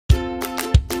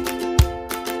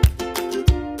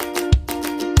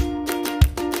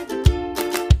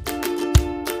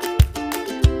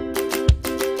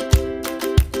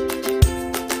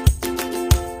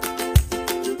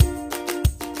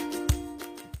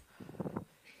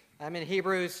I'm in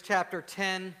Hebrews chapter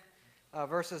 10,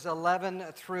 verses 11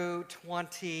 through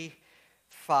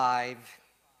 25.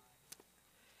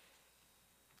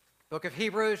 Book of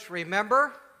Hebrews,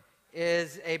 remember,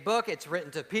 is a book. It's written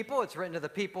to people. It's written to the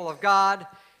people of God.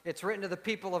 It's written to the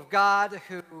people of God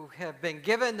who have been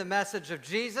given the message of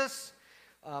Jesus,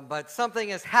 but something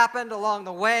has happened along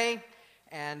the way,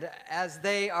 and as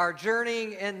they are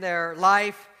journeying in their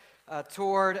life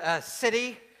toward a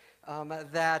city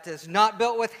that is not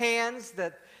built with hands,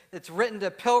 that it's written to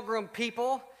pilgrim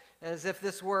people, as if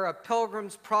this were a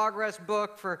pilgrim's progress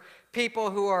book for people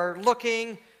who are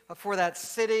looking for that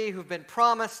city, who've been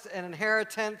promised an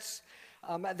inheritance.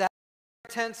 That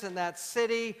inheritance in that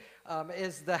city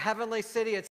is the heavenly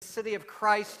city. It's the city of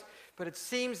Christ. But it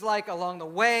seems like along the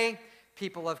way,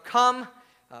 people have come,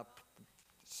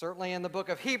 certainly in the book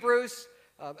of Hebrews,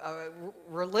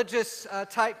 religious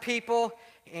type people,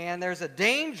 and there's a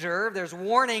danger, there's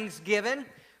warnings given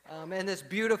in this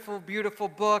beautiful, beautiful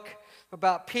book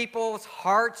about people's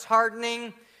hearts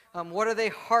hardening. What are they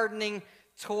hardening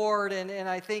toward? And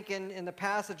I think in the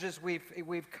passages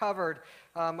we've covered,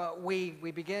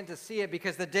 we begin to see it,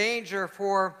 because the danger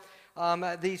for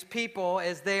these people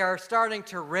is they are starting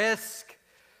to risk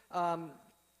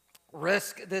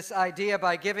this idea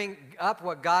by giving up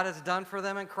what God has done for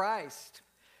them in Christ.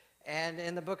 And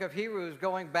in the book of Hebrews,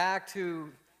 going back to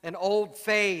an old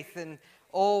faith and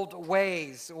old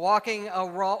ways, walking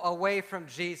away from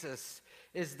Jesus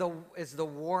is the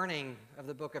warning of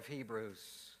the book of Hebrews.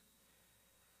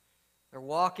 They're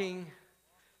walking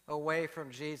away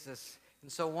from Jesus.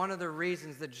 And so one of the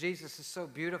reasons that Jesus is so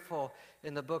beautiful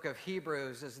in the book of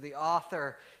Hebrews is the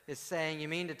author is saying, you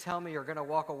mean to tell me you're going to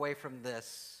walk away from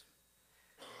this?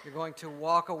 You're going to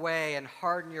walk away and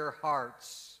harden your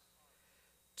hearts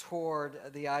toward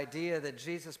the idea that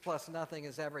Jesus plus nothing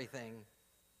is everything.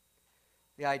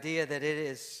 The idea that it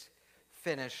is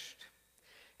finished.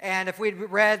 And if we'd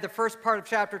read the first part of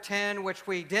chapter 10, which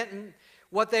we didn't,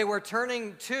 what they were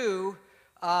turning to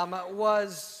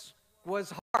was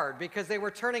hard, because they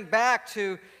were turning back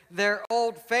to their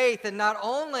old faith, and not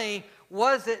only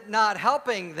was it not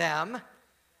helping them, if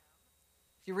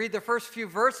you read the first few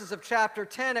verses of chapter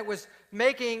 10, it was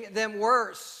making them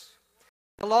worse.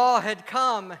 The law had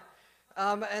come,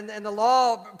 and the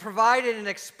law provided and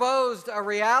exposed a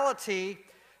reality,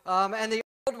 and the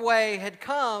old way had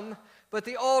come, but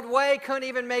the old way couldn't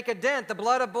even make a dent. The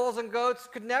blood of bulls and goats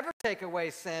could never take away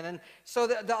sin. And so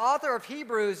the author of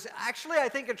Hebrews, actually, I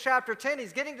think in chapter 10,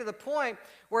 he's getting to the point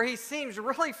where he seems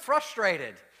really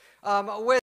frustrated with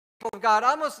the people of God,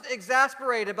 almost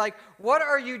exasperated, like, what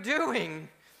are you doing?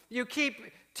 You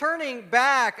keep turning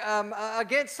back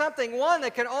against something, one,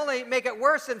 that can only make it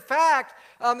worse. In fact,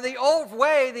 the old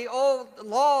way, the old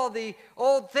law, the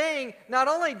old thing, not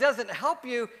only doesn't help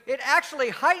you, it actually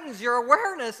heightens your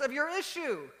awareness of your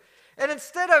issue. And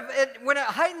instead of it, when it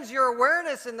heightens your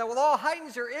awareness and the law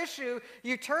heightens your issue,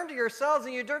 you turn to yourselves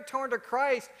and you turn to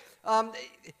Christ,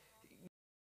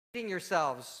 hating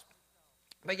yourselves.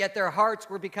 But yet their hearts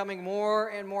were becoming more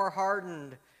and more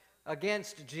hardened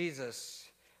against Jesus.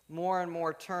 More and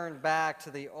more turned back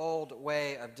to the old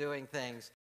way of doing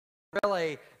things.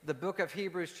 Really, the book of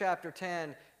Hebrews chapter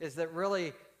 10 is that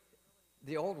really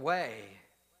the old way,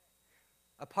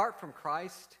 apart from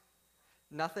Christ,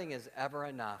 nothing is ever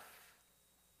enough.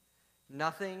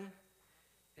 Nothing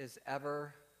is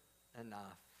ever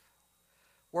enough.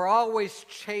 We're always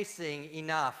chasing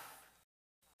enough.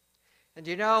 And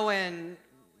you know, in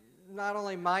not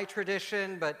only my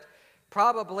tradition, but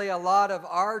probably a lot of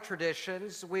our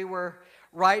traditions, we were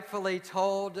rightfully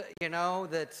told, you know,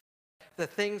 that the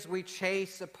things we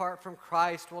chase apart from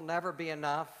Christ will never be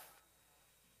enough.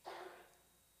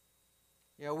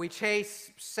 You know, we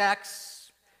chase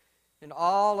sex in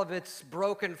all of its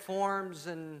broken forms,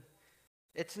 and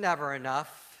it's never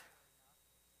enough.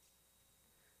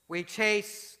 We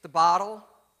chase the bottle.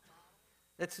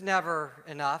 It's never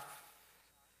enough.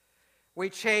 We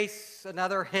chase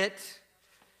another hit,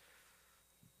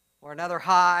 or another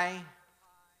high,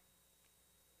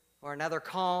 or another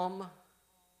calm,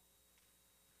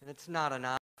 and it's not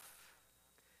enough.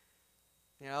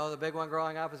 You know, the big one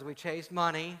growing up is we chase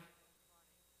money,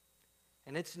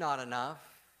 and it's not enough.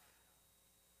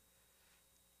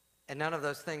 And none of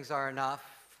those things are enough.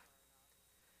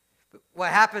 But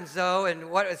what happens, though, and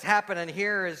what is happening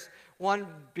here is one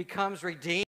becomes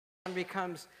redeemed, one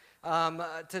becomes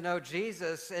to know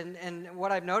Jesus. And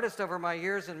what I've noticed over my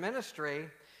years in ministry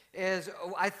is,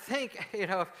 I think, you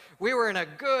know, if we were in a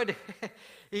good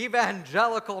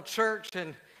evangelical church,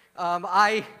 and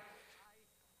I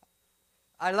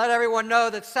I let everyone know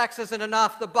that sex isn't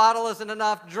enough, the bottle isn't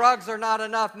enough, drugs are not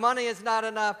enough, money is not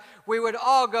enough, we would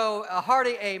all go a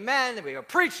hearty amen, and we would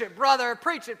preach it, brother,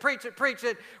 preach it, preach it, preach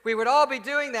it. We would all be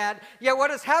doing that. Yet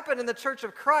what has happened in the Church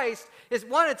of Christ is,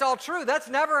 one, it's all true. That's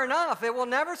never enough. It will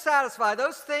never satisfy.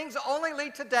 Those things only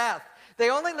lead to death. They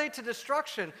only lead to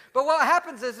destruction. But what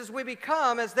happens is we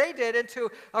become, as they did, into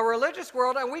a religious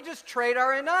world, and we just trade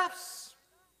our enoughs.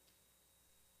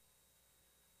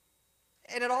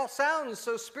 And it all sounds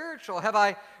so spiritual. Have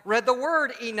I read the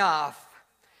word enough?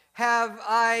 Have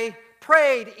I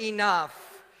prayed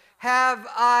enough? Have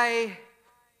I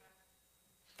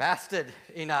fasted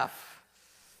enough?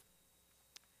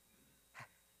 I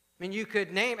mean, you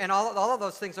could name, and all of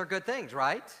those things are good things,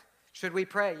 right? Should we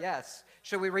pray? Yes.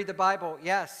 Should we read the Bible?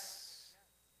 Yes.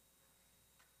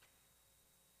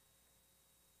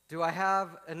 Do I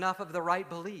have enough of the right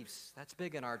beliefs? That's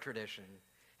big in our tradition.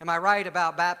 Am I right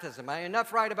about baptism? Am I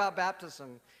enough right about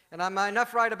baptism? And am I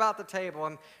enough right about the table?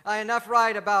 Am I enough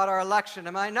right about our election?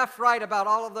 Am I enough right about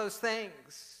all of those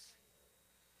things?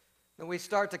 And we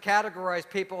start to categorize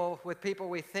people with people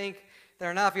we think they're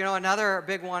enough. You know, another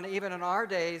big one, even in our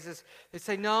days, is they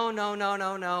say, no, no, no,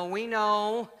 no, no. We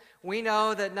know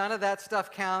that none of that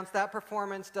stuff counts. That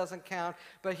performance doesn't count.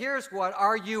 But here's what,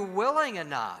 are you willing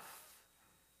enough?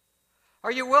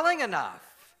 Are you willing enough?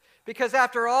 Because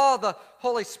after all, the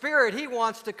Holy Spirit, He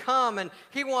wants to come and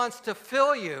He wants to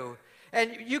fill you.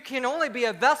 And you can only be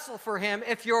a vessel for Him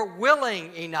if you're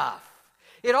willing enough.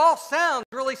 It all sounds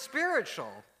really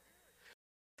spiritual.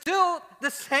 Still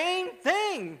the same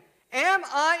thing. Am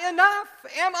I enough?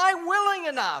 Am I willing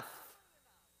enough?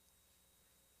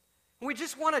 We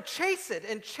just want to chase it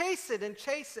and chase it and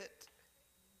chase it.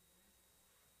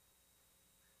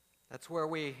 That's where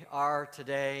we are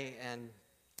today, and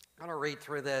I'm going to read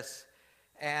through this,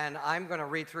 and I'm going to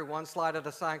read through one slide at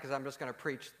a time because I'm just going to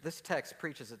preach. This text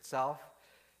preaches itself,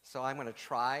 so I'm going to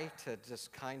try to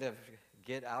just kind of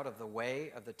get out of the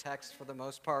way of the text for the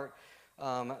most part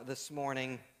this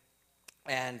morning,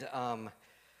 and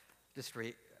just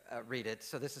read it.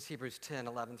 So this is Hebrews 10,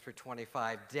 11 through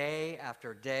 25. Day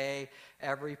after day,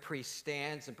 every priest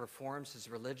stands and performs his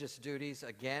religious duties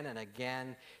again and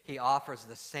again. He offers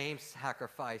the same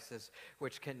sacrifices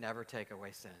which can never take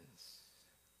away sins,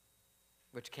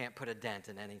 which can't put a dent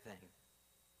in anything.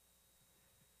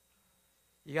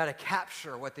 You got to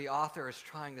capture what the author is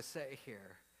trying to say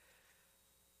here.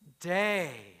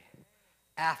 Day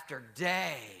after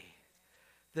day,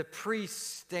 the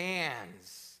priest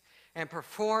stands and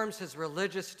performs his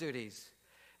religious duties.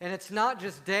 And it's not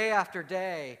just day after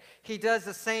day. He does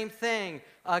the same thing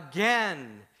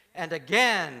again and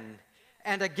again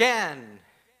and again.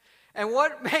 And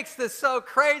what makes this so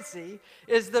crazy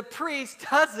is the priest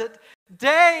does it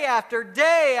day after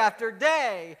day after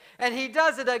day. And he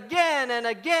does it again and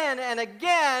again and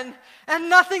again, and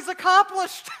nothing's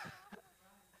accomplished.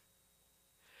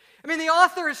 I mean, the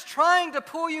author is trying to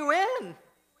pull you in.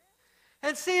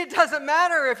 And see, it doesn't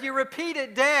matter if you repeat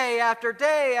it day after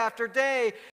day after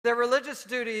day, the religious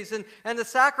duties and the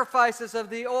sacrifices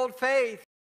of the old faith.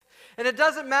 And it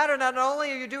doesn't matter not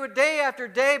only you do it day after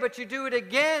day, but you do it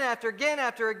again after again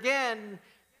after again.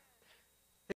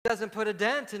 It doesn't put a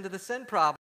dent into the sin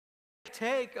problem.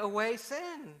 Take away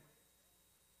sin.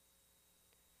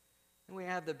 And we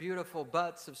have the beautiful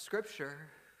buts of Scripture.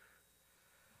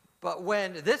 But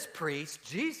when this priest,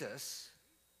 Jesus,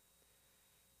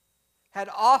 had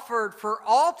offered for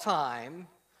all time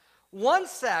one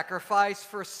sacrifice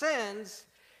for sins,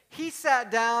 he sat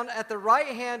down at the right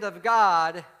hand of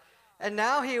God, and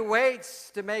now he waits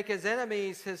to make his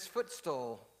enemies his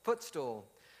footstool.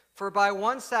 For by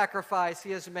one sacrifice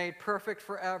he has made perfect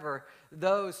forever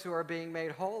those who are being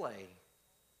made holy.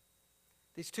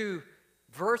 These two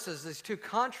verses, these two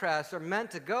contrasts are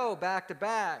meant to go back to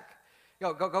back.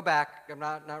 Go back. I'm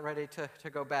not ready to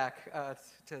go back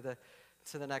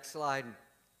to the next slide.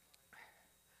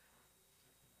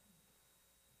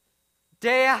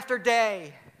 Day after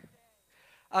day,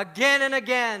 again and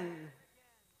again,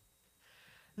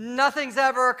 nothing's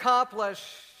ever accomplished.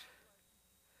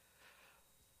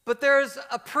 But there's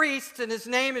a priest, and his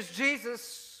name is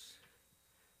Jesus,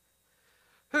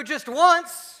 who just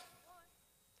once,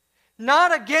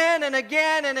 not again and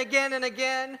again and again and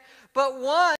again, but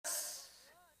once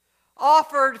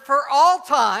offered for all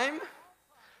time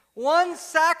one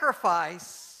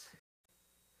sacrifice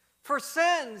for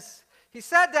sins. He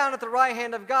sat down at the right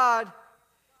hand of God.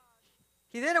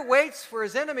 He then waits for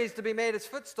his enemies to be made his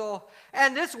footstool.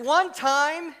 And this one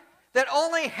time that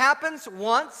only happens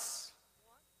once,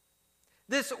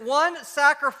 this one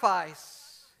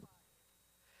sacrifice,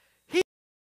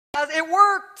 it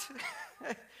worked.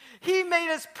 He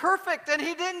made us perfect, and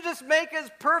he didn't just make us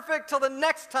perfect till the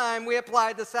next time we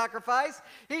applied the sacrifice.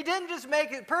 He didn't just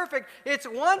make it perfect. It's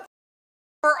one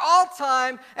for all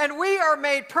time, and we are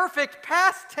made perfect,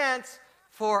 past tense,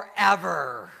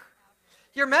 forever.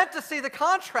 You're meant to see the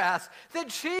contrast, that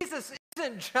Jesus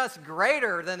isn't just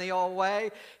greater than the old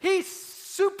way. He's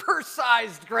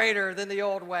supersized greater than the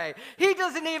old way. He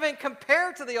doesn't even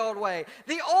compare to the old way.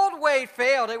 The old way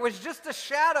failed. It was just a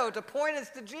shadow to point us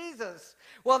to Jesus.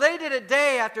 Well, they did it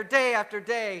day after day after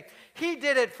day. He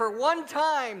did it for one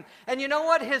time. And you know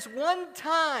what? His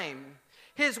one-time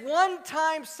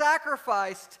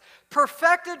sacrifice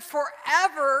perfected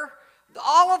forever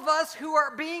all of us who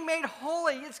are being made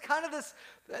holy. It's kind of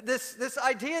this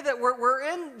idea that we're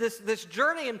in this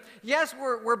journey, and yes,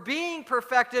 we're being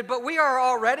perfected, but we are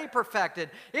already perfected.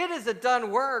 It is a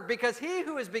done work, because he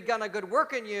who has begun a good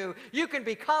work in you, you can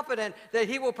be confident that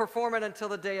he will perform it until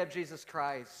the day of Jesus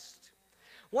Christ.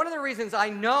 One of the reasons I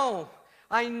know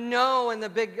in the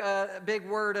big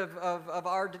word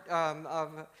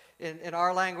in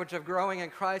our language of growing in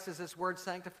Christ is this word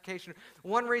sanctification.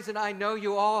 One reason I know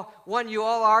you all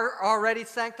are already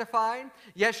sanctified.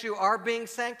 Yes, you are being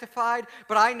sanctified,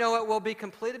 but I know it will be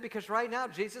completed because right now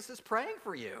Jesus is praying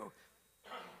for you.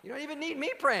 You don't even need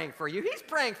me praying for you. He's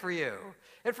praying for you.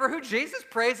 And for who Jesus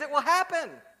prays, it will happen.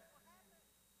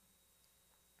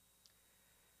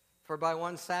 For by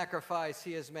one sacrifice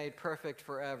he has made perfect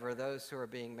forever those who are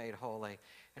being made holy.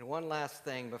 And one last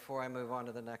thing before I move on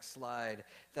to the next slide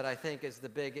that I think is the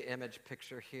big image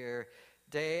picture here.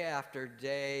 Day after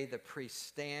day, the priest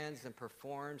stands and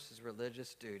performs his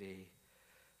religious duty.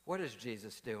 What is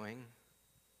Jesus doing?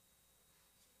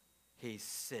 He's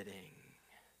sitting.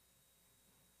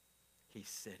 He's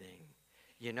sitting.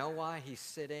 You know why he's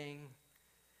sitting?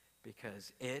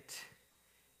 Because it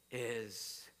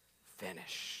is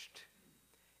finished.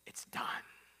 It's done.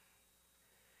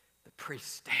 The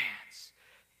priest stands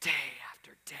day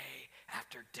after day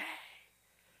after day.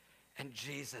 And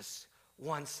Jesus,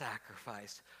 one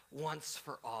sacrifice, once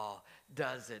for all,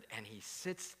 does it. And he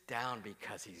sits down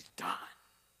because he's done.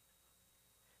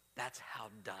 That's how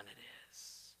done it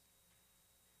is.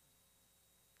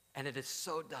 And it is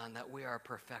so done that we are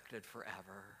perfected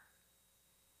forever.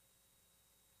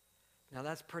 Now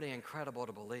that's pretty incredible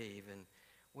to believe, and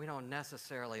we don't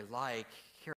necessarily like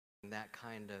hearing that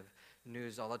kind of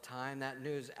news all the time. That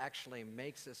news actually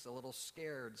makes us a little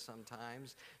scared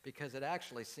sometimes because it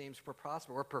actually seems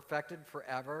preposterous. We're perfected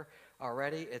forever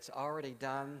already. It's already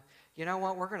done. You know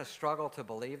what? We're going to struggle to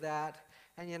believe that.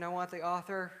 And you know what? The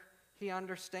author, he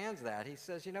understands that. He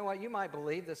says, you know what? You might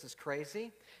believe this is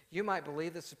crazy. You might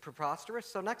believe this is preposterous.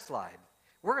 So next slide.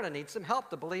 We're going to need some help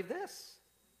to believe this.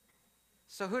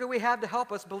 So who do we have to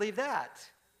help us believe that?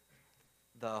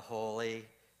 The Holy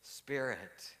Spirit.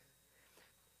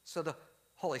 So the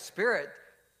Holy Spirit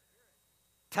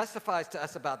testifies to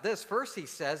us about this. First, he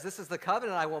says, this is the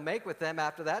covenant I will make with them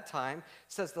after that time.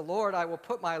 Says the Lord, I will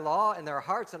put my law in their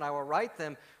hearts and I will write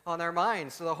them on their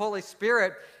minds. So the Holy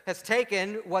Spirit has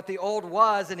taken what the old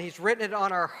was and he's written it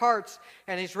on our hearts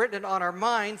and he's written it on our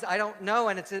minds. I don't know,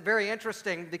 and it's very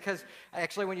interesting because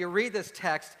actually when you read this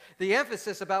text, the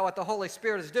emphasis about what the Holy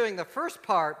Spirit is doing, the first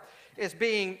part is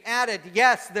being added.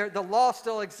 Yes, the law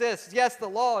still exists. Yes, the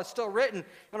law is still written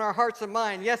in our hearts and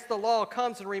mind. Yes, the law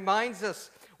comes and reminds us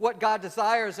what God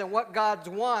desires and what God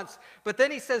wants. But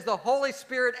then he says the Holy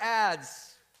Spirit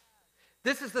adds.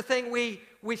 This is the thing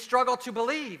we struggle to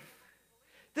believe.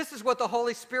 This is what the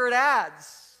Holy Spirit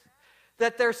adds.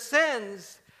 That their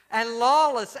sins and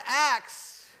lawless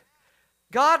acts,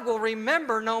 God will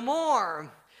remember no more.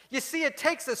 You see, it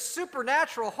takes a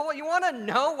supernatural whole. You want to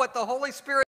know what the Holy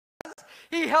Spirit does?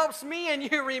 He helps me and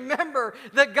you remember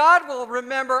that God will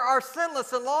remember our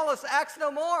sinless and lawless acts no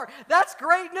more. That's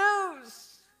great news.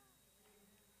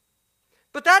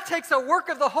 But that takes a work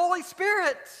of the Holy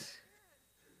Spirit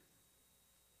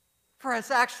for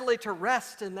us actually to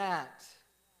rest in that.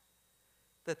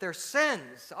 That their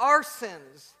sins, our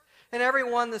sins, and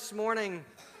everyone this morning,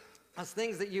 as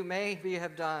things that you maybe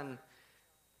have done,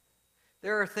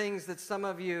 there are things that some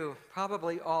of you,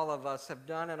 probably all of us, have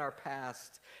done in our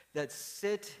past that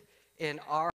sit in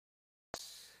our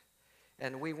hearts,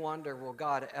 and we wonder, will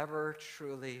God ever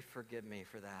truly forgive me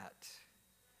for that?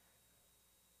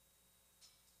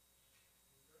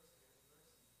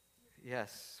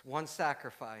 Yes, one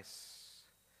sacrifice,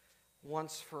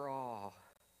 once for all.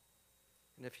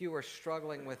 And if you are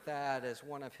struggling with that as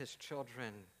one of his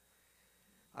children,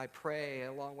 I pray,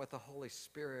 along with the Holy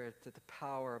Spirit, that the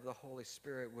power of the Holy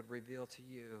Spirit would reveal to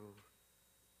you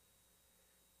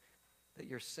that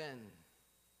your sin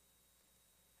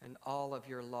And all of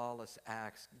your lawless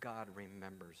acts, God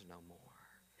remembers no more.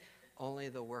 Only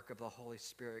the work of the Holy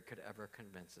Spirit could ever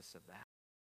convince us of that.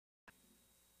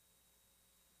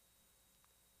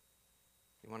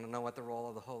 You want to know what the role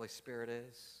of the Holy Spirit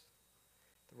is?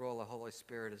 The role of the Holy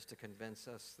Spirit is to convince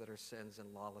us that our sins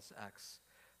and lawless acts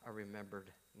are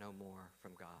remembered no more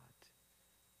from God.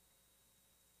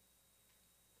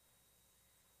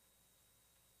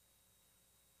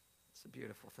 It's a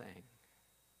beautiful thing.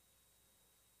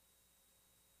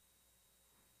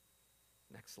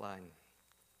 Next line.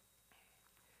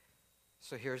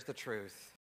 So here's the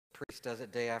truth. The priest does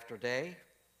it day after day.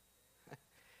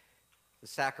 The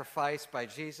sacrifice by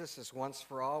Jesus is once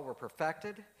for all. We're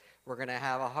perfected. We're going to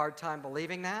have a hard time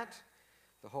believing that.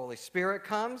 The Holy Spirit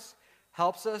comes,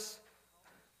 helps us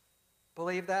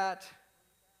believe that.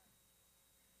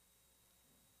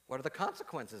 What are the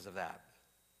consequences of that?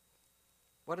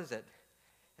 What is it?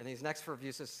 And these next four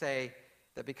verses say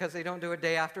that because they don't do it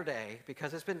day after day,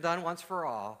 because it's been done once for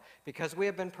all, because we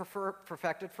have been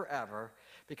perfected forever,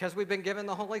 because we've been given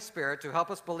the Holy Spirit to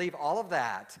help us believe all of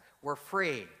that, we're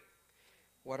free.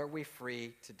 What are we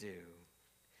free to do?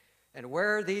 And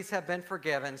where these have been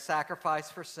forgiven, sacrifice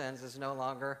for sins is no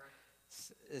longer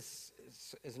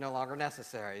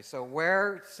necessary. So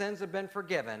where sins have been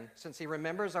forgiven, since he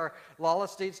remembers our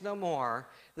lawless deeds no more,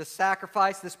 the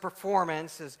sacrifice, this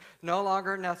performance is no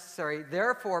longer necessary.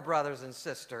 Therefore, brothers and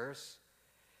sisters,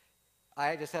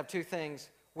 I just have two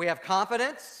things. We have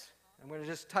confidence. I'm going to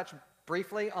just touch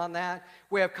briefly on that.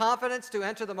 We have confidence to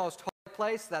enter the most holy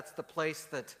place. That's the place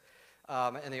that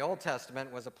in the Old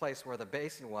Testament was a place where the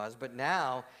basin was, but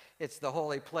now it's the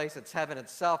holy place. It's heaven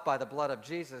itself by the blood of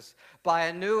Jesus, by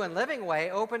a new and living way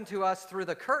open to us through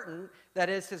the curtain that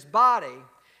is his body.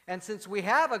 And since we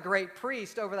have a great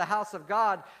priest over the house of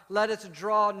God, let us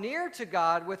draw near to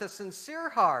God with a sincere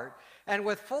heart and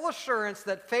with full assurance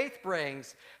that faith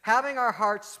brings, having our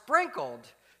hearts sprinkled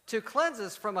to cleanse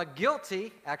us from a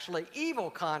guilty, actually evil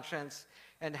conscience,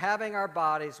 and having our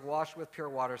bodies washed with pure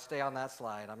water. Stay on that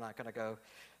slide. I'm not going to go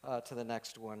to the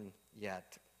next one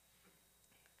yet.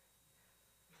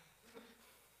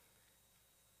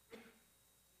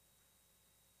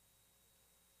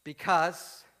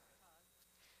 Because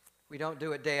we don't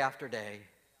do it day after day,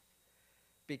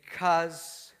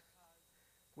 because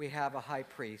we have a high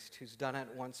priest who's done it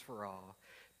once for all,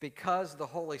 because the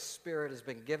Holy Spirit has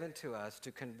been given to us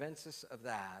to convince us of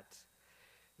that,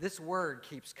 this word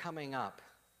keeps coming up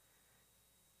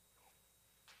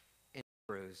in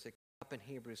Hebrews. It comes up in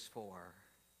Hebrews 4.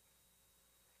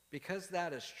 Because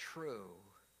that is true,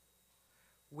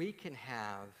 we can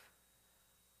have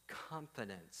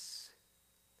confidence.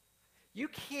 You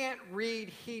can't read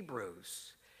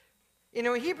Hebrews. You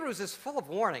know, Hebrews is full of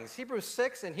warnings. Hebrews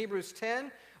 6 and Hebrews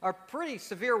 10 are pretty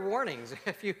severe warnings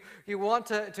if you want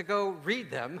to go read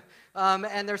them.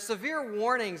 And they're severe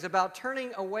warnings about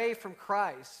turning away from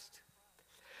Christ.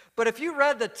 But if you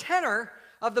read the tenor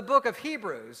of the book of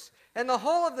Hebrews and the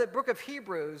whole of the book of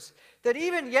Hebrews, that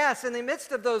even, yes, in the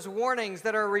midst of those warnings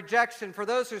that are a rejection for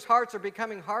those whose hearts are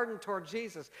becoming hardened toward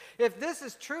Jesus, if this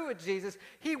is true with Jesus,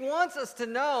 he wants us to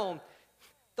know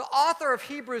the author of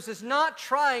Hebrews is not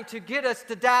trying to get us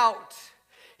to doubt.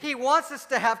 He wants us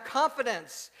to have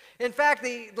confidence. In fact,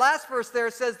 the last verse there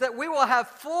says that we will have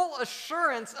full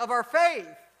assurance of our faith.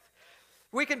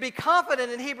 We can be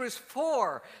confident in Hebrews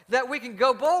 4 that we can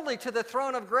go boldly to the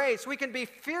throne of grace. We can be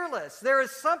fearless. There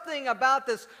is something about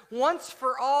this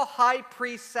once-for-all high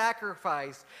priest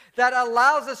sacrifice that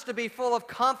allows us to be full of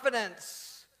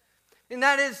confidence. And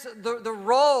that is the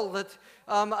role that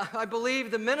I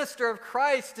believe the minister of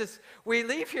Christ, as we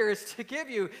leave here, is to give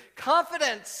you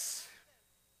confidence,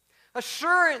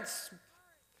 assurance,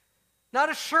 not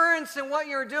assurance in what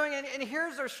you're doing. And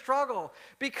here's our struggle,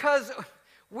 because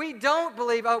we don't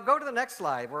believe. Oh, go to the next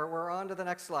slide. We're on to the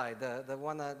next slide, the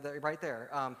one that right there.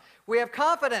 We have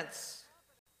confidence.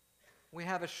 We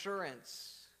have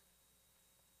assurance.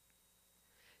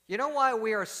 You know why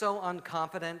we are so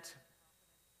unconfident?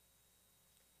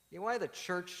 You know why the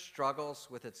church struggles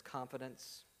with its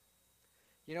confidence?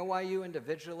 You know why you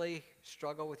individually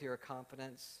struggle with your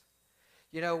confidence?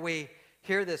 You know, we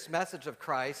hear this message of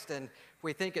Christ and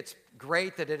we think it's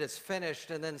great that it is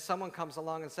finished, and then someone comes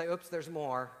along and says, oops, there's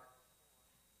more.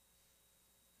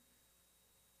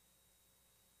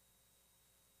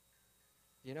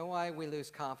 You know why we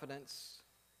lose confidence?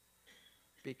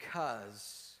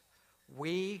 Because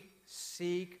we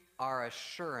seek our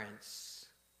assurance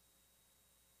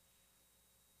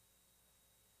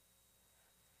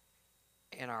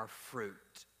in our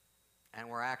fruit, and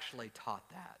we're actually taught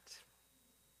that.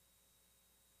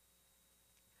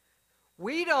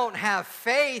 We don't have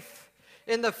faith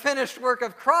in the finished work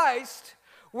of Christ,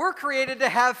 we're created to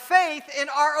have faith in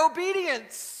our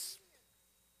obedience.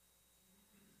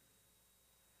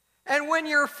 And when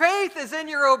your faith is in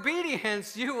your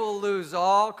obedience, you will lose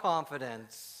all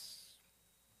confidence.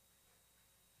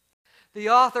 The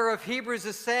author of Hebrews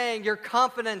is saying your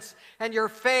confidence and your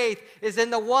faith is in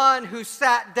the one who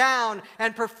sat down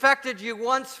and perfected you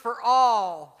once for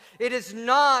all. It is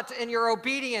not in your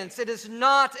obedience. It is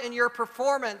not in your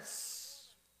performance.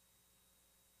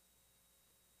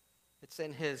 It's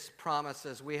in his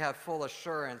promises. We have full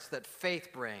assurance that faith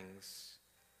brings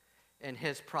in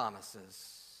his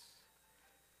promises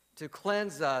to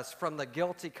cleanse us from the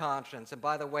guilty conscience. And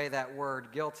by the way, that word,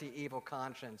 guilty, evil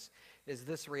conscience, is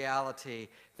this reality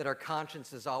that our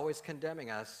conscience is always condemning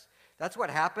us. That's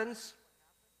what happens.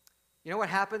 You know what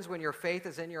happens when your faith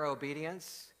is in your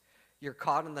obedience? You're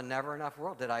caught in the never enough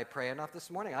world. Did I pray enough this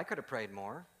morning? I could have prayed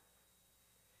more.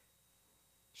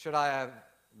 Should I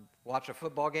watch a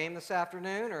football game this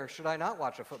afternoon, or should I not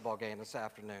watch a football game this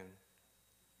afternoon?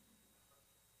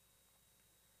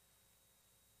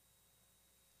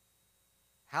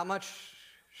 How much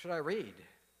should I read?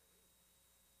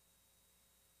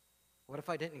 What if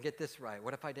I didn't get this right?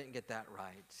 What if I didn't get that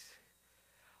right?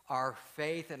 Our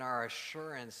faith and our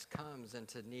assurance comes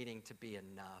into needing to be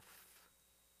enough.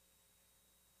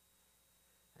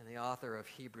 And the author of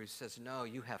Hebrews says, no,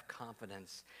 you have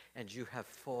confidence and you have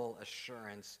full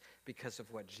assurance because of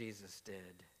what Jesus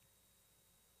did.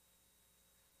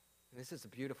 And this is a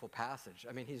beautiful passage.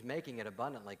 I mean, he's making it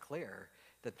abundantly clear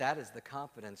that that is the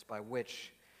confidence by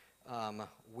which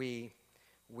we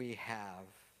have.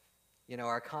 You know,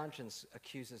 our conscience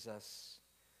accuses us,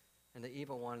 and the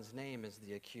evil one's name is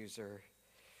the accuser.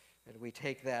 And we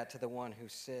take that to the one who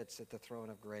sits at the throne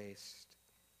of grace.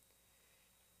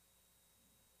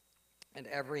 And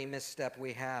every misstep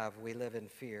we have, we live in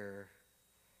fear.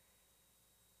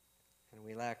 And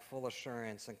we lack full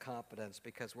assurance and confidence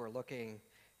because we're looking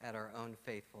at our own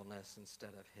faithfulness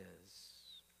instead of his.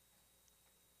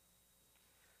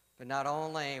 But not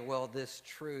only will this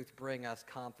truth bring us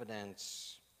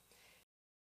confidence,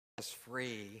 it's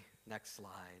free. Next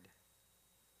slide.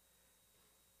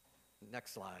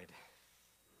 Next slide.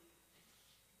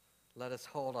 Let us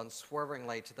hold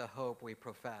unswervingly to the hope we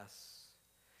profess.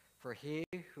 For he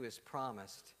who is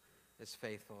promised is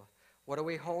faithful. What do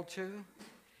we hold to?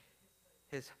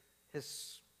 His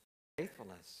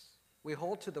faithfulness. We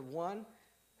hold to the one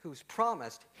who's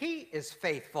promised. He is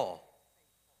faithful.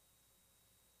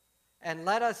 And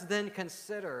let us then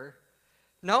consider,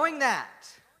 knowing that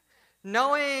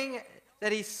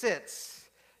he sits,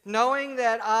 knowing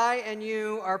that I and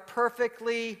you are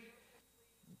perfectly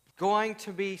going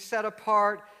to be set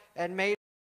apart and made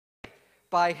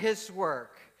by his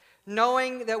work,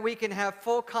 knowing that we can have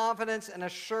full confidence and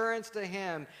assurance to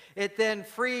him, it then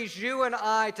frees you and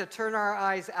I to turn our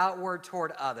eyes outward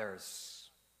toward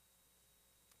others.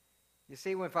 You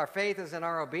see, if our faith is in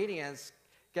our obedience,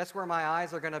 guess where my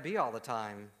eyes are going to be all the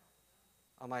time?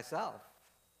 On myself.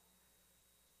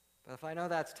 But if I know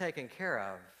that's taken care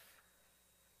of,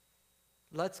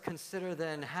 let's consider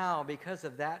then how, because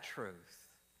of that truth,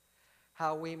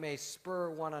 how we may spur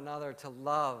one another to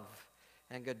love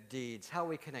and good deeds, how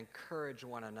we can encourage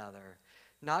one another,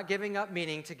 not giving up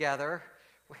meeting together.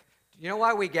 You know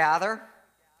why we gather?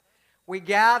 We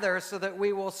gather so that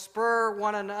we will spur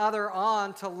one another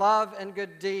on to love and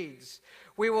good deeds.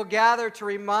 We will gather to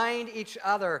remind each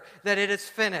other that it is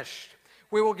finished.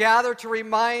 We will gather to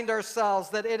remind ourselves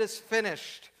that it is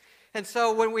finished. And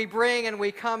so when we bring and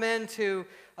we come into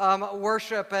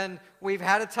worship and we've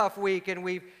had a tough week and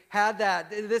we've had that,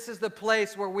 this is the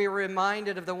place where we're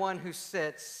reminded of the one who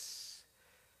sits.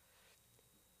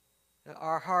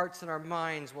 Our hearts and our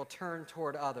minds will turn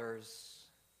toward others.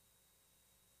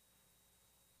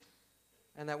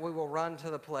 And that we will run to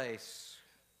the place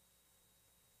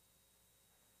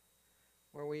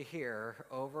where we hear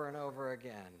over and over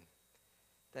again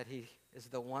that he is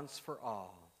the once for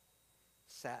all,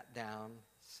 sat down,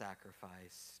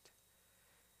 sacrificed.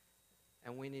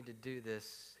 And we need to do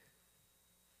this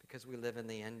because we live in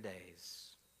the end days.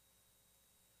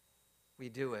 We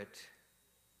do it.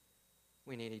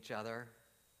 We need each other.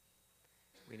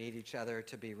 We need each other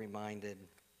to be reminded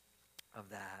of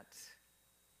that.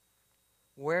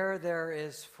 Where there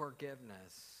is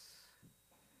forgiveness,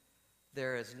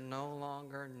 there is no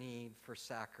longer need for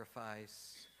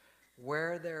sacrifice.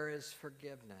 Where there is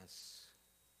forgiveness,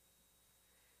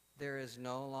 there is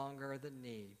no longer the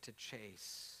need to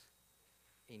chase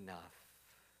enough.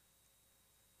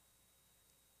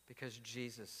 Because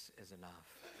Jesus is enough.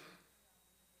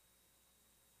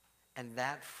 And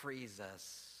that frees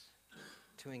us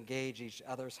to engage each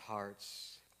other's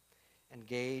hearts,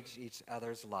 engage each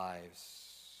other's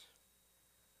lives.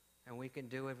 And we can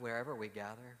do it wherever we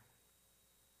gather.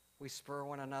 We spur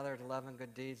one another to love and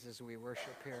good deeds as we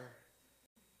worship here.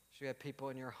 So you have people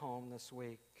in your home this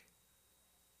week.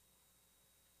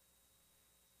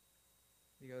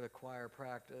 You go to choir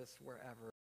practice,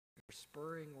 wherever. You're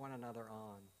spurring one another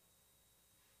on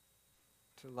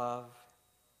to love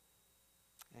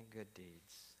and good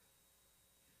deeds.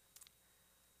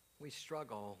 We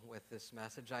struggle with this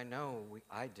message. I know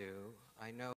I do.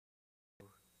 I know.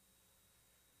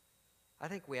 I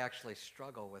think we actually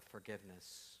struggle with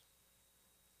forgiveness.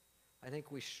 I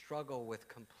think we struggle with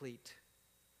complete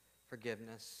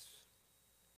forgiveness,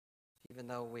 even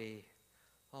though we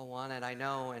all want it. I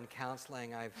know in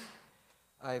counseling,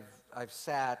 I've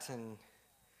sat and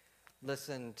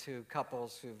listened to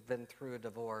couples who've been through a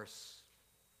divorce.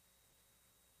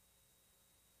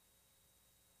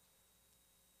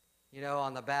 You know,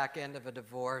 on the back end of a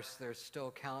divorce, there's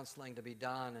still counseling to be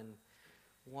done, and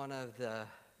one of the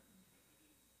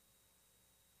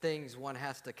things one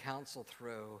has to counsel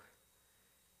through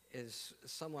is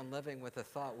someone living with the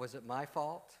thought, was it my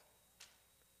fault?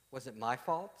 Was it my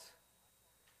fault?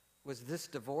 Was this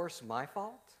divorce my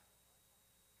fault?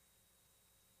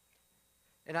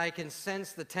 And I can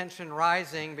sense the tension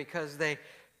rising because they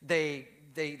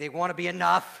want to be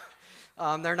enough.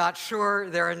 They're not sure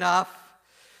they're enough.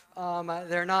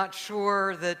 They're not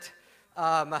sure that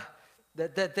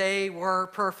they were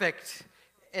perfect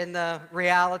in the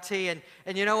reality.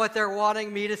 And you know what they're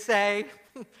wanting me to say?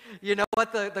 You know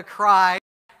what the cry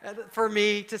for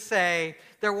me to say?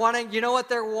 You know what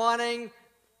they're wanting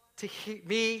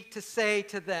me to say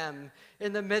to them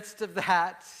in the midst of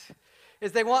that?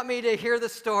 Is they want me to hear the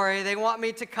story. They want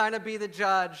me to kind of be the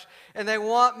judge. And they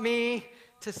want me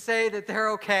to say that they're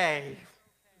okay.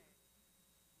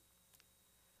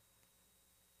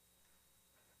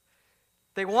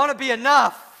 They want to be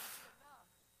enough.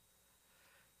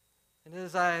 And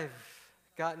as I've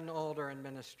gotten older in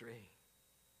ministry,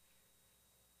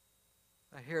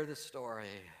 I hear the story.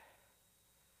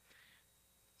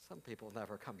 Some people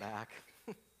never come back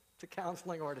to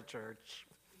counseling or to church.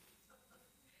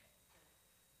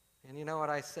 And you know what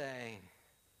I say?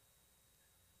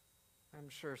 I'm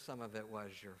sure some of it was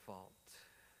your fault.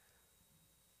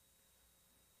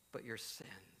 But your sins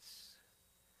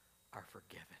are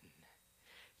forgiven.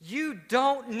 You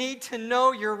don't need to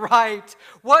know you're right.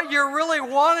 What you're really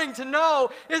wanting to know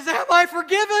is, am I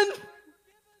forgiven?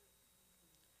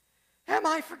 Am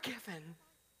I forgiven?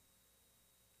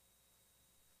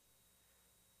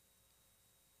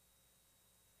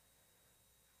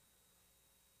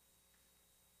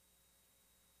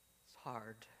 It's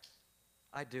hard.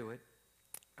 I do it.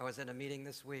 I was in a meeting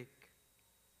this week.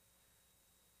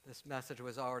 This message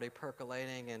was already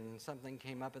percolating, and something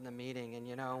came up in the meeting. And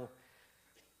you know,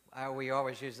 we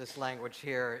always use this language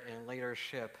here in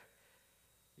leadership.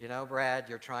 You know, Brad,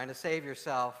 you're trying to save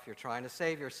yourself. You're trying to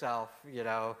save yourself. You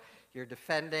know, you're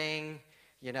defending.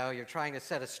 You know, you're trying to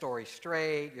set a story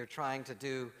straight. You're trying to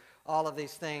do all of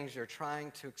these things. You're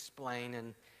trying to explain.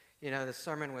 And, you know, the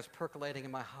sermon was percolating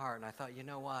in my heart. And I thought, you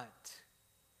know what?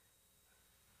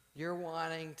 You're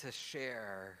wanting to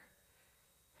share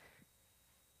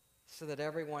so that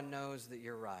everyone knows that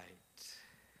you're right.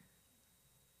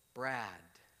 Brad,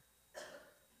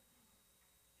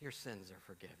 your sins are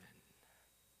forgiven.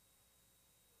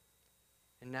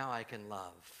 And now I can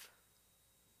love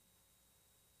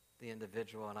the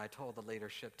individual. And I told the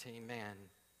leadership team, man,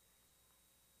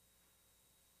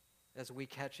 as we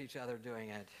catch each other doing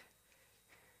it,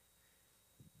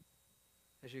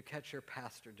 as you catch your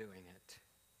pastor doing it,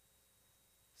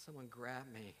 someone grab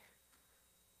me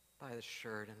by the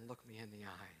shirt and look me in the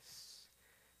eyes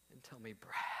and tell me,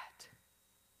 Brad,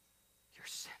 your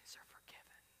sins are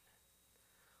forgiven.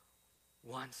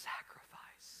 One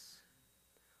sacrifice,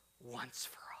 once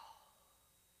for all.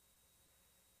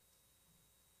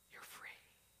 You're free.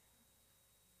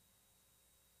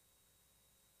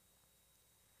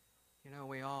 You know,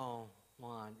 we all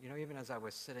want, you know, even as I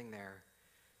was sitting there,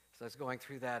 as I was going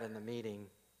through that in the meeting,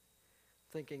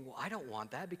 thinking, well, I don't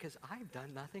want that because I've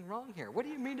done nothing wrong here. What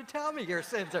do you mean to tell me your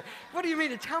sins are? What do you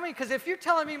mean to tell me? Because if you're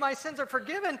telling me my sins are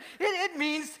forgiven, it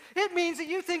means that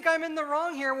you think I'm in the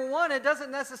wrong here. Well, one, it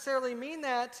doesn't necessarily mean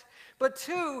that. But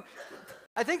two,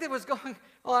 I think that what's going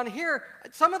on here,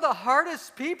 some of the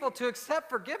hardest people to accept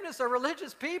forgiveness are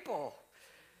religious people.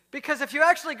 Because if you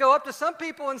actually go up to some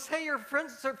people and say your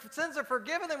sins are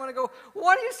forgiven, they want to go,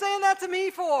 what are you saying that to me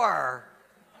for?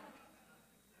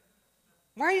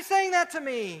 Why are you saying that to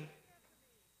me?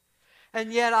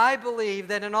 And yet I believe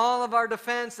that in all of our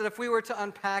defense, that if we were to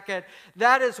unpack it,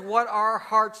 that is what our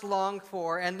hearts long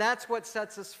for, and that's what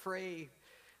sets us free.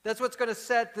 That's what's going to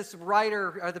set this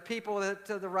writer, or the people that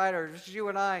the writer, just you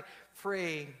and I,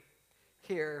 free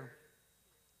here.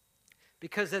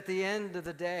 Because at the end of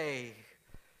the day,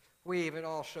 we even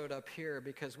all showed up here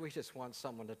because we just want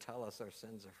someone to tell us our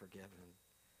sins are forgiven.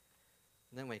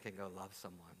 And then we can go love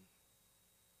someone.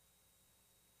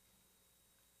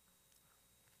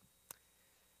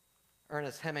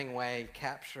 Ernest Hemingway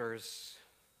captures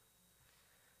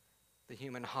the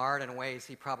human heart in ways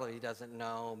he probably doesn't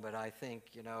know, but I think,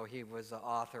 he was an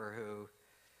author who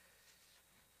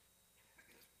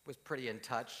was pretty in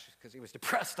touch because he was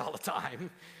depressed all the time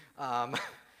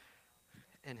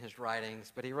in his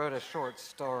writings. But he wrote a short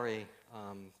story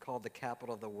called The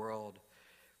Capital of the World,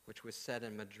 which was set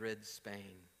in Madrid,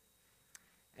 Spain.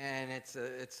 And it's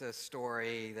a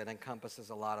story that encompasses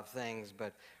a lot of things,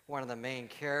 but one of the main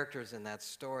characters in that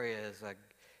story is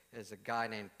a guy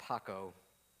named Paco.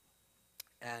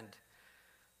 And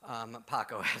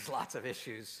Paco has lots of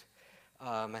issues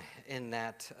in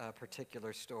that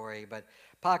particular story. But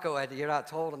Paco you're not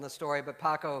told in the story, but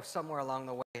Paco, somewhere along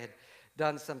the way, had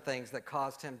done some things that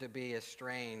caused him to be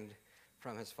estranged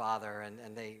from his father,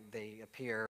 and they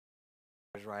appear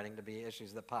in his writing to be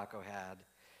issues that Paco had.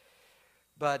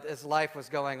 But as life was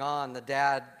going on, the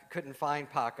dad couldn't find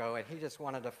Paco, and he just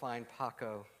wanted to find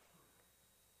Paco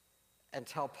and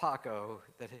tell Paco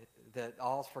that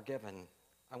all's forgiven.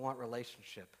 I want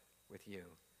relationship with you.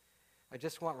 I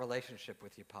just want relationship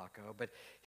with you, Paco. But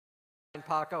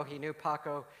Paco, he knew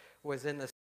Paco was in the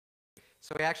city,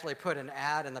 so he actually put an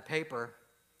ad in the paper,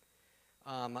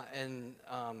 in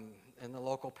the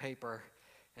local paper,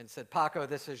 and said, Paco,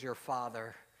 this is your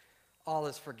father. All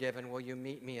is forgiven. Will you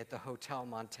meet me at the Hotel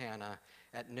Montana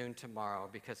at noon tomorrow,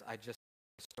 because I just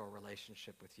want to restore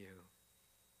relationship with you.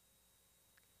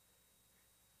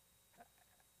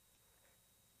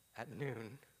 At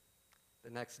noon, the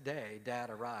next day,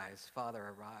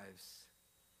 father arrives,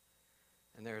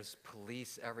 and there's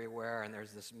police everywhere, and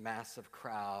there's this massive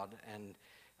crowd, and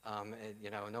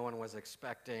no one was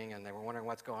expecting, and they were wondering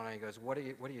what's going on. He goes, what are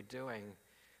you doing?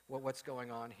 What's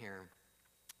going on here?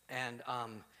 And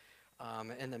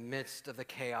in the midst of the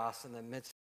chaos, in the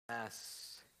midst of the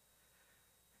mess,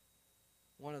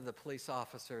 one of the police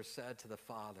officers said to the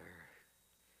father,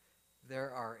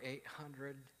 there are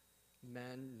 800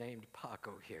 men named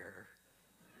Paco here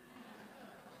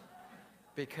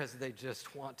because they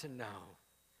just want to know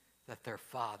that their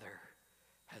father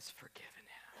has forgiven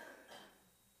him.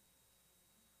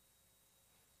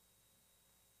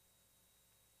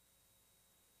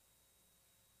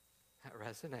 That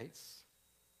resonates.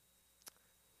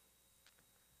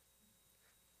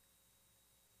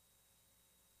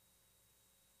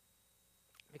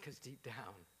 Because deep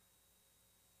down,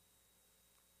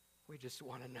 we just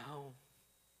want to know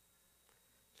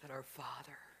that our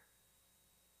Father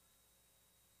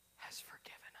has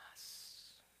forgiven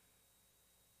us.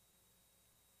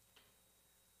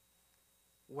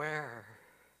 Where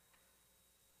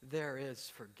there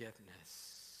is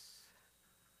forgiveness,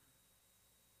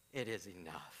 it is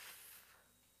enough.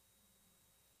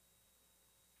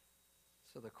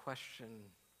 So the question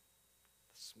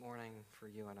this morning for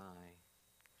you and I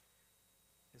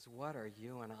is, what are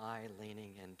you and I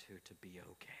leaning into to be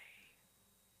okay?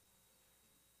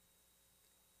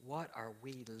 What are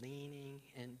we leaning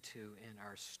into in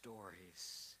our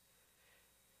stories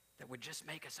that would just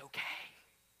make us okay?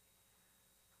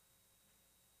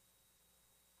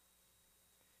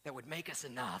 That would make us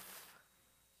enough?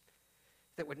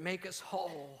 That would make us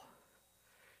whole?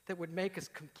 That would make us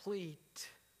complete?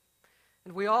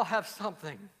 And we all have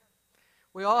something.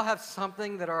 We all have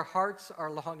something that our hearts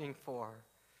are longing for.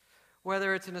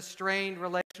 Whether it's an estranged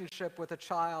relationship with a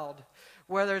child,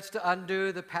 whether it's to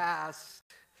undo the past,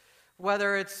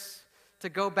 whether it's to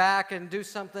go back and do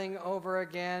something over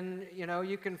again,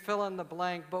 you can fill in the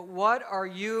blank. But what are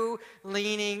you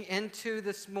leaning into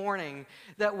this morning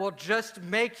that will just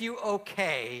make you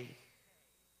okay?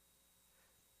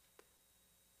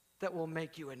 That will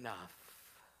make you enough?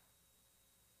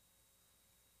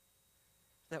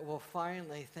 That will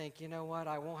finally think, you know what,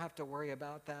 I won't have to worry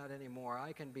about that anymore.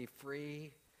 I can be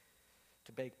free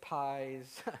to bake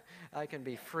pies. I can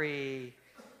be free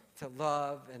to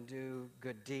love and do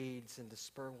good deeds and to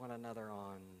spur one another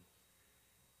on.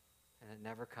 And it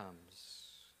never comes.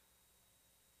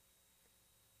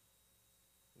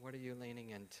 What are you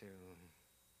leaning into?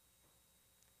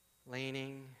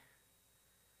 Leaning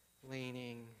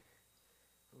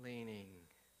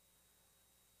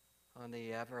on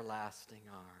the everlasting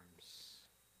arms.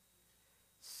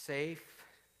 Safe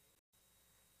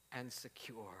and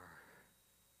secure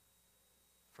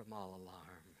from all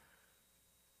alarm.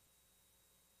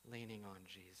 Leaning on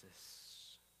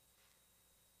Jesus.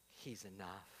 He's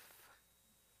enough.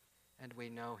 And we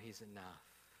know he's enough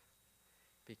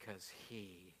because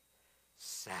he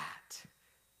sat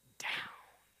down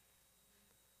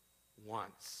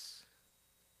once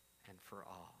and for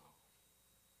all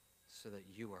so that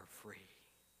you are free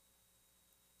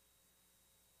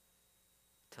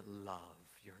to love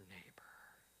your neighbor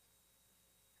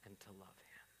and to love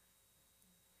him.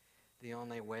 The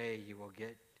only way you will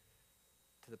get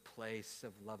to the place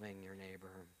of loving your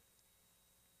neighbor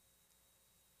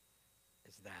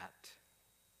is that,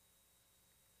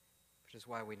 which is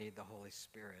why we need the Holy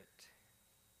Spirit.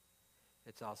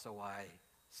 It's also why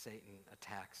Satan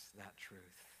attacks that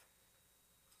truth.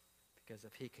 Because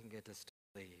if he can get us to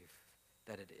believe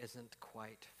that it isn't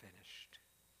quite finished,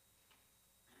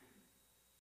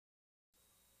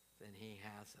 then he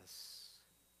has us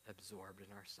absorbed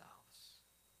in ourselves.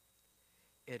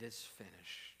 It is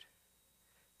finished.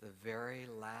 The very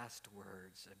last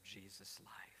words of Jesus'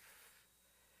 life.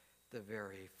 The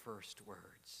very first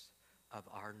words of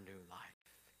our new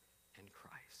life in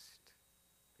Christ.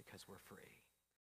 Because we're free.